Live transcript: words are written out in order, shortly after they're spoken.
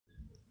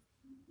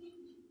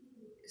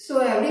So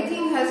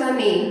everything has a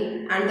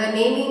name and the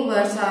naming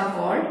words are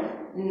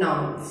called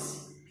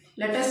nouns.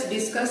 Let us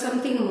discuss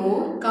something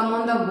more. Come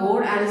on the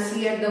board and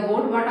see at the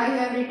board what I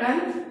have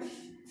written.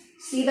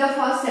 See the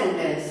first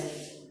sentence.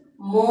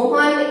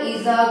 Mohan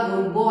is a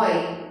good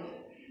boy.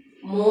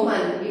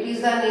 Mohan, it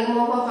is the name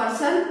of a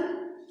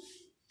person.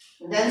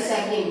 Then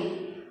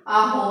second,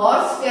 a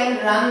horse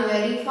can run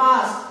very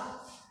fast.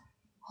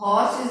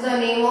 Horse is the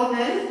name of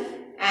an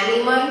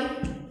animal.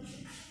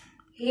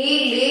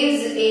 He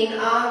lives in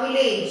a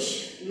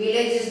village.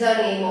 Village is the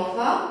name of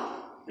a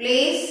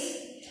place.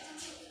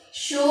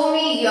 Show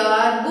me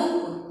your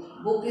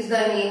book. Book is the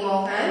name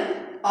of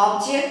an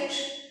object.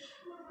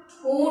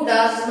 Who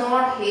does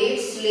not hate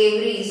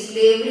slavery?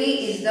 Slavery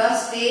is the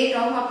state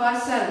of a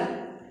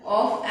person,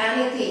 of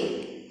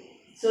anything.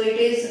 So it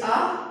is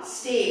a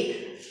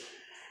state.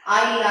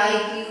 I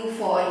like you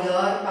for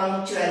your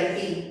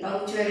punctuality.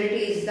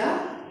 Punctuality is the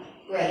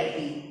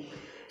quality.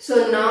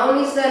 So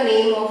noun is the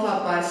name of a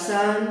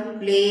person,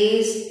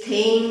 place,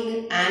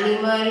 thing,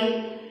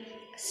 animal,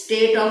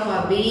 state of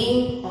a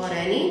being or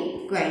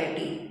any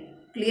quality.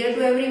 Clear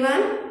to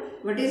everyone?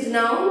 What is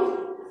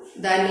noun?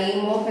 The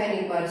name of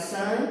any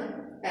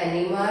person,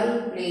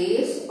 animal,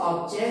 place,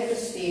 object,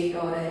 state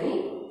or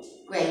any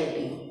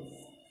quality.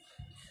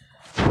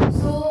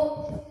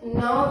 So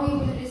now we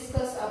will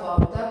discuss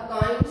about the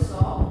kinds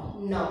of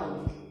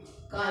noun.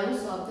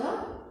 Kinds of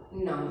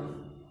the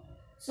noun.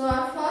 So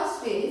our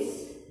first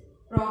is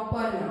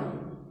proper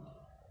noun.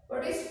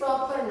 What is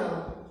proper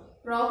noun?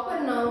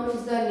 Proper noun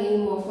is the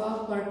name of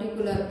a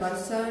particular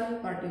person,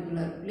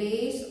 particular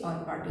place or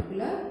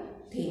particular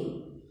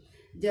thing.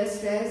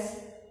 Just as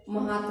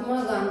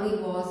Mahatma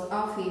Gandhi was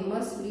a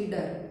famous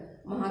leader.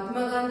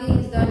 Mahatma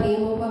Gandhi is the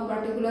name of a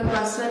particular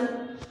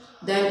person,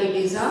 then it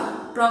is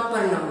a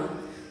proper noun.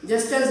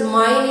 Just as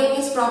my name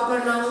is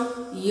proper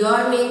noun,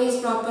 your name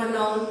is proper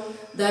noun,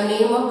 the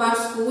name of our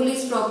school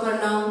is proper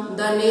noun,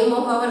 the name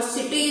of our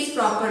city is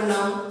proper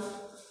noun.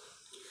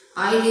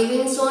 I live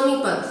in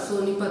Sonipat.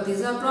 Sonipat is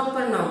a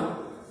proper noun.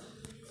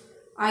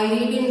 I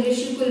read in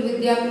Rishikul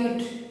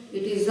VIDYAPEETH.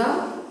 It is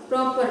a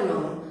proper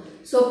noun.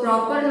 So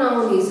proper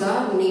noun is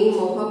a name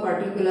of a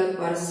particular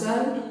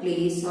person,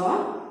 place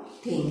or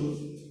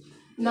thing.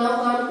 Now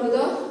come to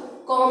the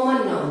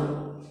common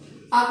noun.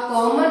 A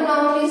common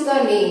noun is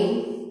the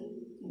name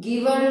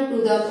given to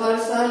the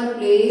person,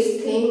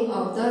 place, thing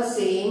of the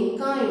same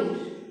kind.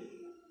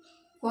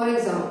 For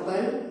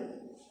example,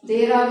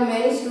 there are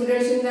many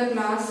students in the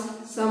class.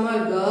 Some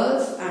are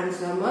girls and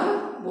some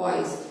are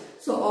boys.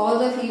 So all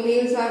the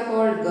females are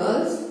called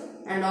girls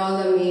and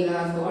all the male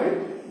are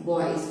called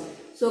boys.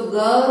 So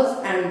girls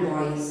and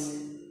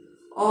boys.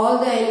 All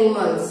the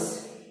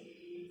animals,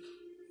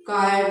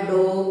 cat,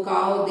 dog,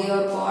 cow, they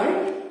are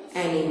called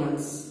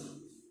animals.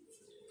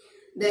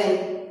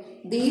 Then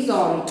these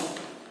all,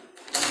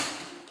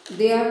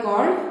 they are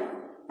called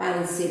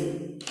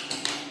pencil.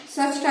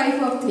 Such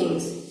type of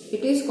things,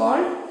 it is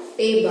called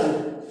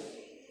table.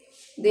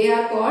 They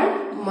are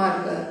called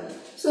marker.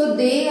 So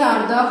they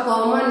are the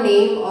common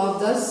name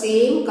of the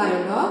same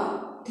kind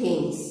of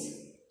things.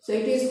 So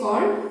it is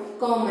called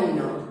common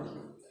noun.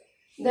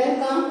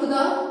 Then come to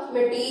the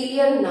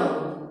material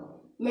noun.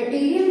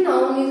 Material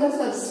noun is a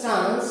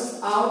substance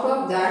out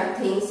of that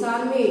things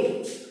are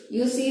made.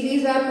 You see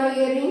these are my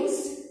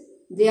earrings.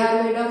 They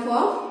are made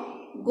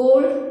of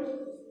gold.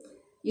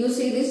 You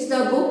see this is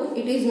the book.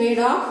 It is made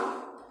of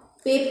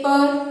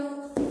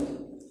paper.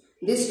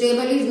 This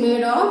table is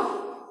made of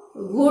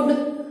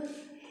wood.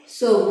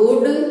 So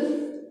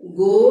wood,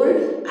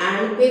 gold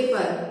and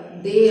paper,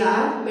 they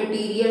are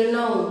material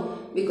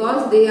noun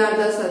because they are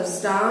the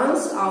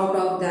substance out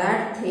of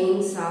that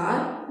things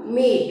are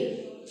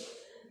made.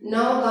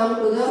 Now come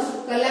to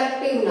the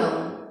collective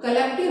noun.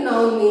 Collective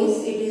noun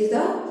means it is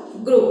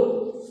the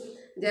group.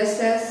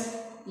 Just as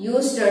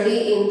you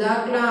study in the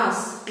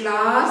class.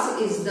 Class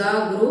is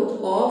the group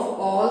of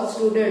all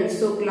students.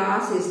 So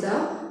class is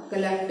the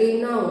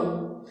collective noun.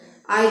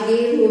 I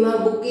gave him a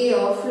bouquet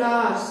of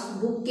flowers.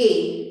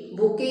 Bouquet.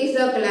 Bouquet is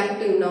the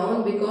collective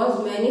noun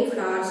because many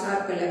flowers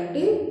are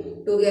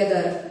collected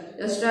together.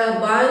 Just a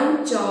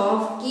bunch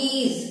of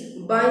keys.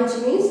 Bunch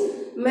means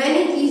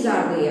many keys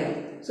are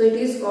there. So it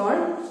is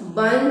called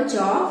bunch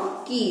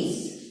of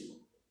keys.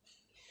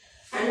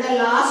 And the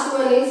last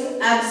one is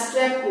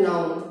abstract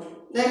noun.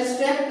 The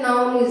abstract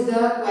noun is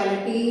the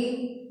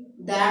quality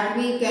that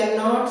we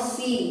cannot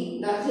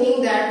see. The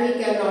thing that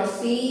we cannot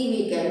see,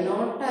 we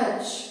cannot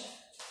touch.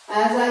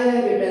 As I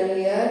have written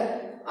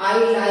here, I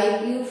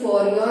like you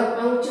for your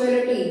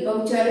punctuality.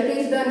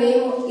 Punctuality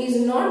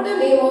is not the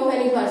name of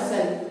any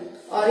person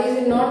or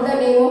is not the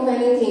name of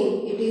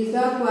anything. It is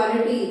the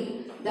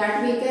quality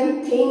that we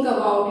can think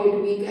about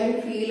it. We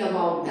can feel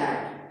about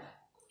that.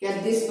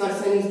 That this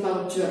person is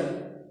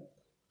punctual.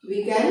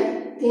 We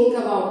can think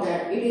about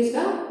that. It is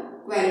the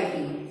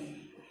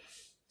quality.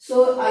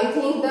 So I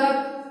think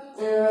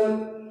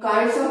the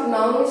kinds of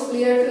noun is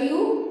clear to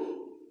you.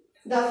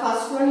 The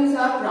first one is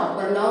a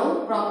proper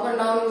noun. Proper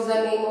noun is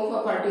the name of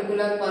a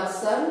particular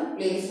person,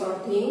 place or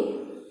thing.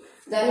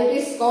 Then it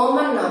is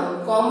common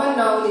noun. Common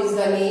noun is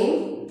the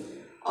name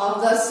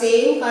of the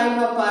same kind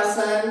of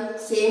person,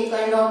 same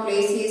kind of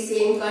places,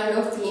 same kind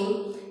of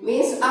thing.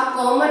 Means a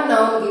common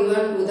noun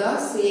given to the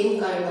same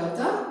kind of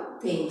the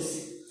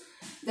things.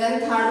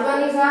 Then third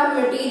one is our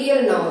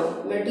material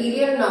noun.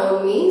 Material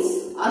noun means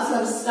a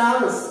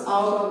substance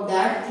out of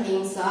that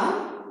things are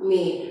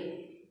made.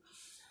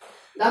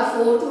 The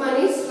fourth one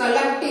is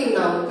collective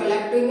noun.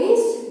 Collective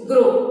means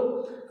group.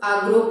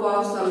 A group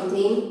of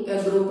something,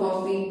 a group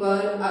of people,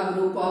 a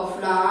group of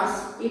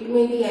flowers. It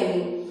may be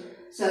any.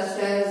 Such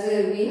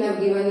as we have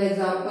given the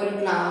example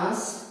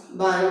class,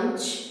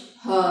 bunch,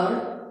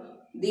 herd.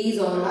 These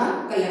all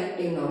are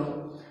collective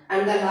noun.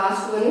 And the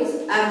last one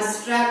is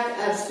abstract.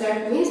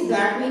 Abstract means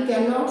that we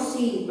cannot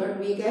see but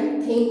we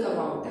can think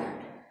about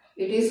that.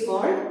 It is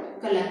called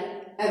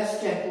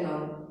abstract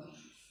noun.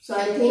 So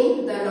I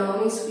think the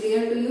noun is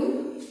clear to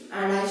you,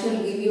 and I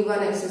shall give you one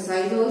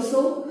exercise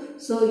also,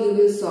 so you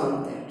will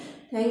solve that.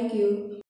 Thank you.